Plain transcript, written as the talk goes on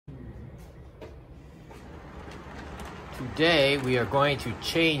Today we are going to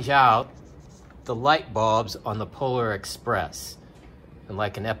change out the light bulbs on the Polar Express. And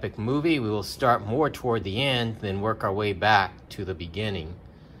like an epic movie, we will start more toward the end, then work our way back to the beginning.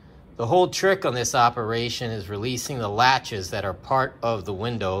 The whole trick on this operation is releasing the latches that are part of the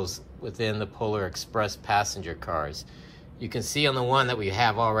windows within the Polar Express passenger cars. You can see on the one that we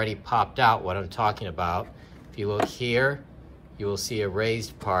have already popped out what I'm talking about. If you look here, you will see a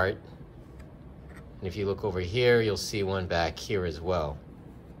raised part. And if you look over here, you'll see one back here as well.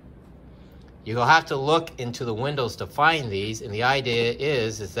 You'll have to look into the windows to find these, and the idea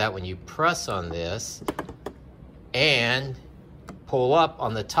is that when you press on this and pull up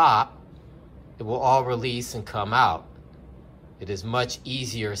on the top, it will all release and come out. It is much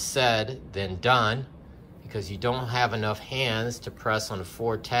easier said than done because you don't have enough hands to press on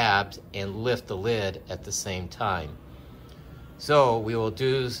 4 tabs and lift the lid at the same time. So we will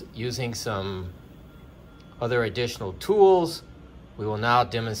do using some other additional tools. We will now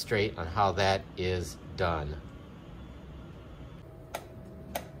demonstrate on how that is done.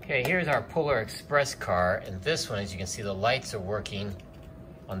 Okay, here's our Polar Express car, and this one, as you can see, the lights are working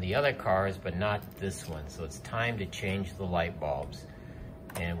on the other cars, but not this one. So it's time to change the light bulbs.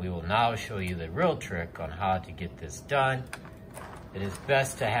 And we will now show you the real trick on how to get this done. It is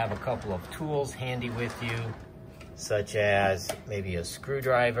best to have a couple of tools handy with you, such as maybe a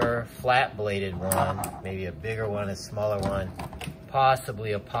screwdriver, flat bladed one, maybe a bigger one, a smaller one,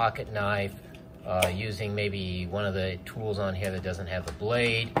 possibly a pocket knife, using maybe one of the tools on here that doesn't have the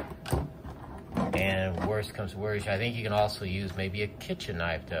blade. And worst comes to worst, I think you can also use maybe a kitchen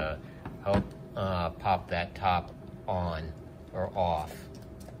knife to help pop that top on or off.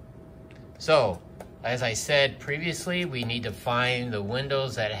 So, as I said previously, we need to find the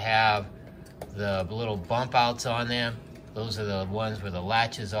windows that have the little bump outs on them. Those are the ones where the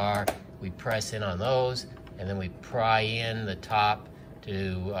latches are. We press in on those, and then we pry in the top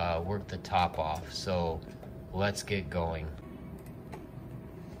to work the top off. So let's get going.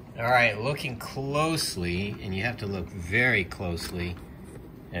 All right, looking closely, and you have to look very closely,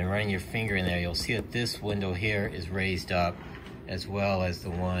 and running your finger in there, you'll see that this window here is raised up, as well as the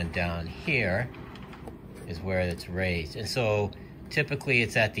one down here is where it's raised. And so typically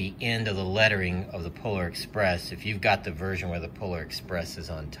it's at the end of the lettering of the Polar Express if you've got the version where the Polar Express is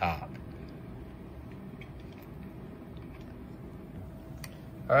on top.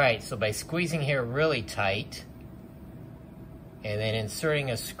 All right, so by squeezing here really tight and then inserting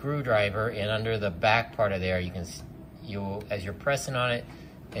a screwdriver in under the back part of there, you'll as you're pressing on it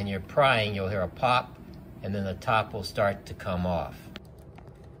and you're prying, you'll hear a pop, and then the top will start to come off.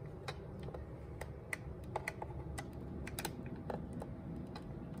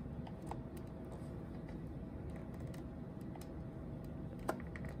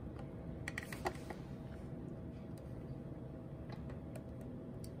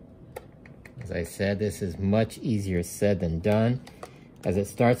 As I said, this is much easier said than done. As it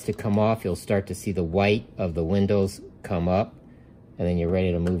starts to come off, you'll start to see the white of the windows come up, and then you're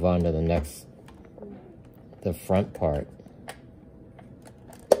ready to move on to the front part.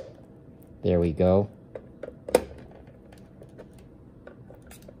 There we go.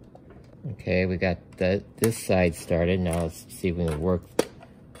 Okay, we got this side started. Now let's see if we can work.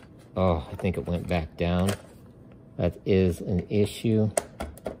 Oh, I think it went back down. That is an issue.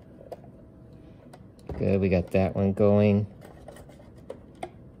 Good, we got that one going.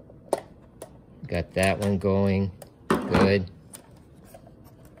 Got that one going. Good.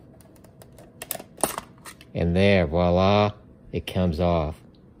 And there, voila, it comes off.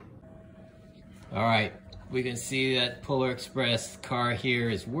 All right, we can see that Polar Express car here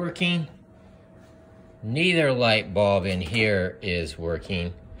is working. Neither light bulb in here is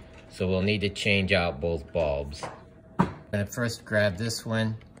working, so we'll need to change out both bulbs. I'm gonna first grab this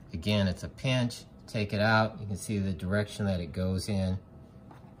one. Again, it's a pinch. Take it out. You can see the direction that it goes in.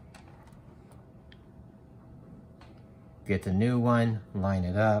 Get the new one, line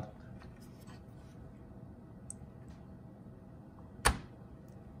it up.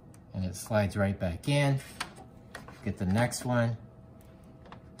 And it slides right back in. Get the next one.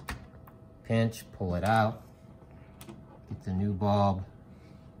 Pinch, pull it out. Get the new bulb.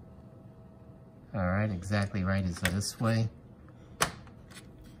 All right, exactly right is this way.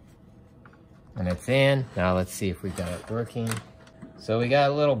 And it's in. Now let's see if we got it working. So we got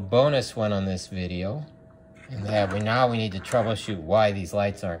a little bonus one on this video. And that now we need to troubleshoot why these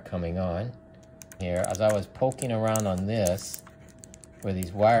lights aren't coming on. Here, as I was poking around on this, where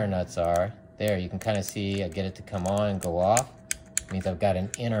these wire nuts are, there you can kind of see I get it to come on and go off. It means I've got an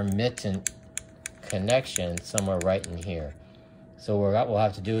intermittent connection somewhere right in here. So what we'll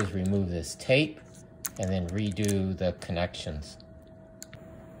have to do is remove this tape and then redo the connections.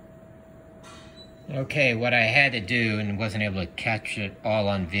 Okay, what I had to do, and wasn't able to catch it all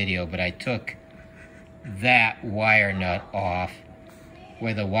on video, but I took that wire nut off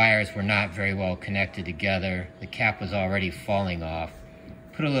where the wires were not very well connected together. The cap was already falling off.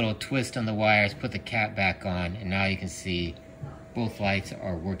 Put a little twist on the wires, put the cap back on, and now you can see both lights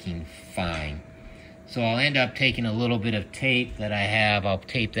are working fine. So I'll end up taking a little bit of tape that I have, I'll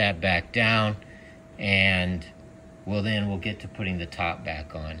tape that back down, and we'll get to putting the top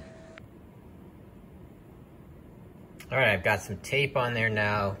back on. All right, I've got some tape on there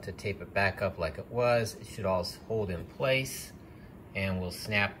now to tape it back up like it was. It should all hold in place, and we'll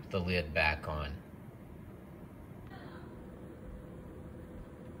snap the lid back on.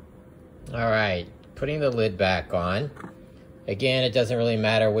 All right, putting the lid back on. Again, it doesn't really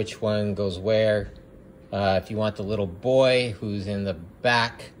matter which one goes where. If you want the little boy who's in the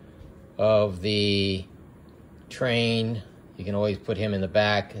back of the train, you can always put him in the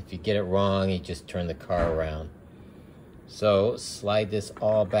back. If you get it wrong, you just turn the car around. So slide this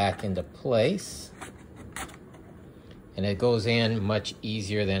all back into place. And it goes in much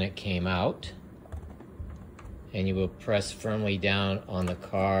easier than it came out. And you will press firmly down on the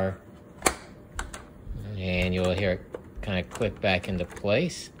car, and you'll hear it kind of click back into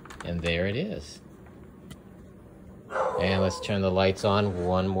place, and there it is. And let's turn the lights on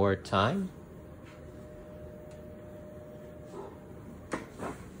one more time.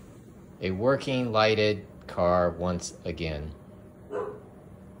 A working lighted car once again.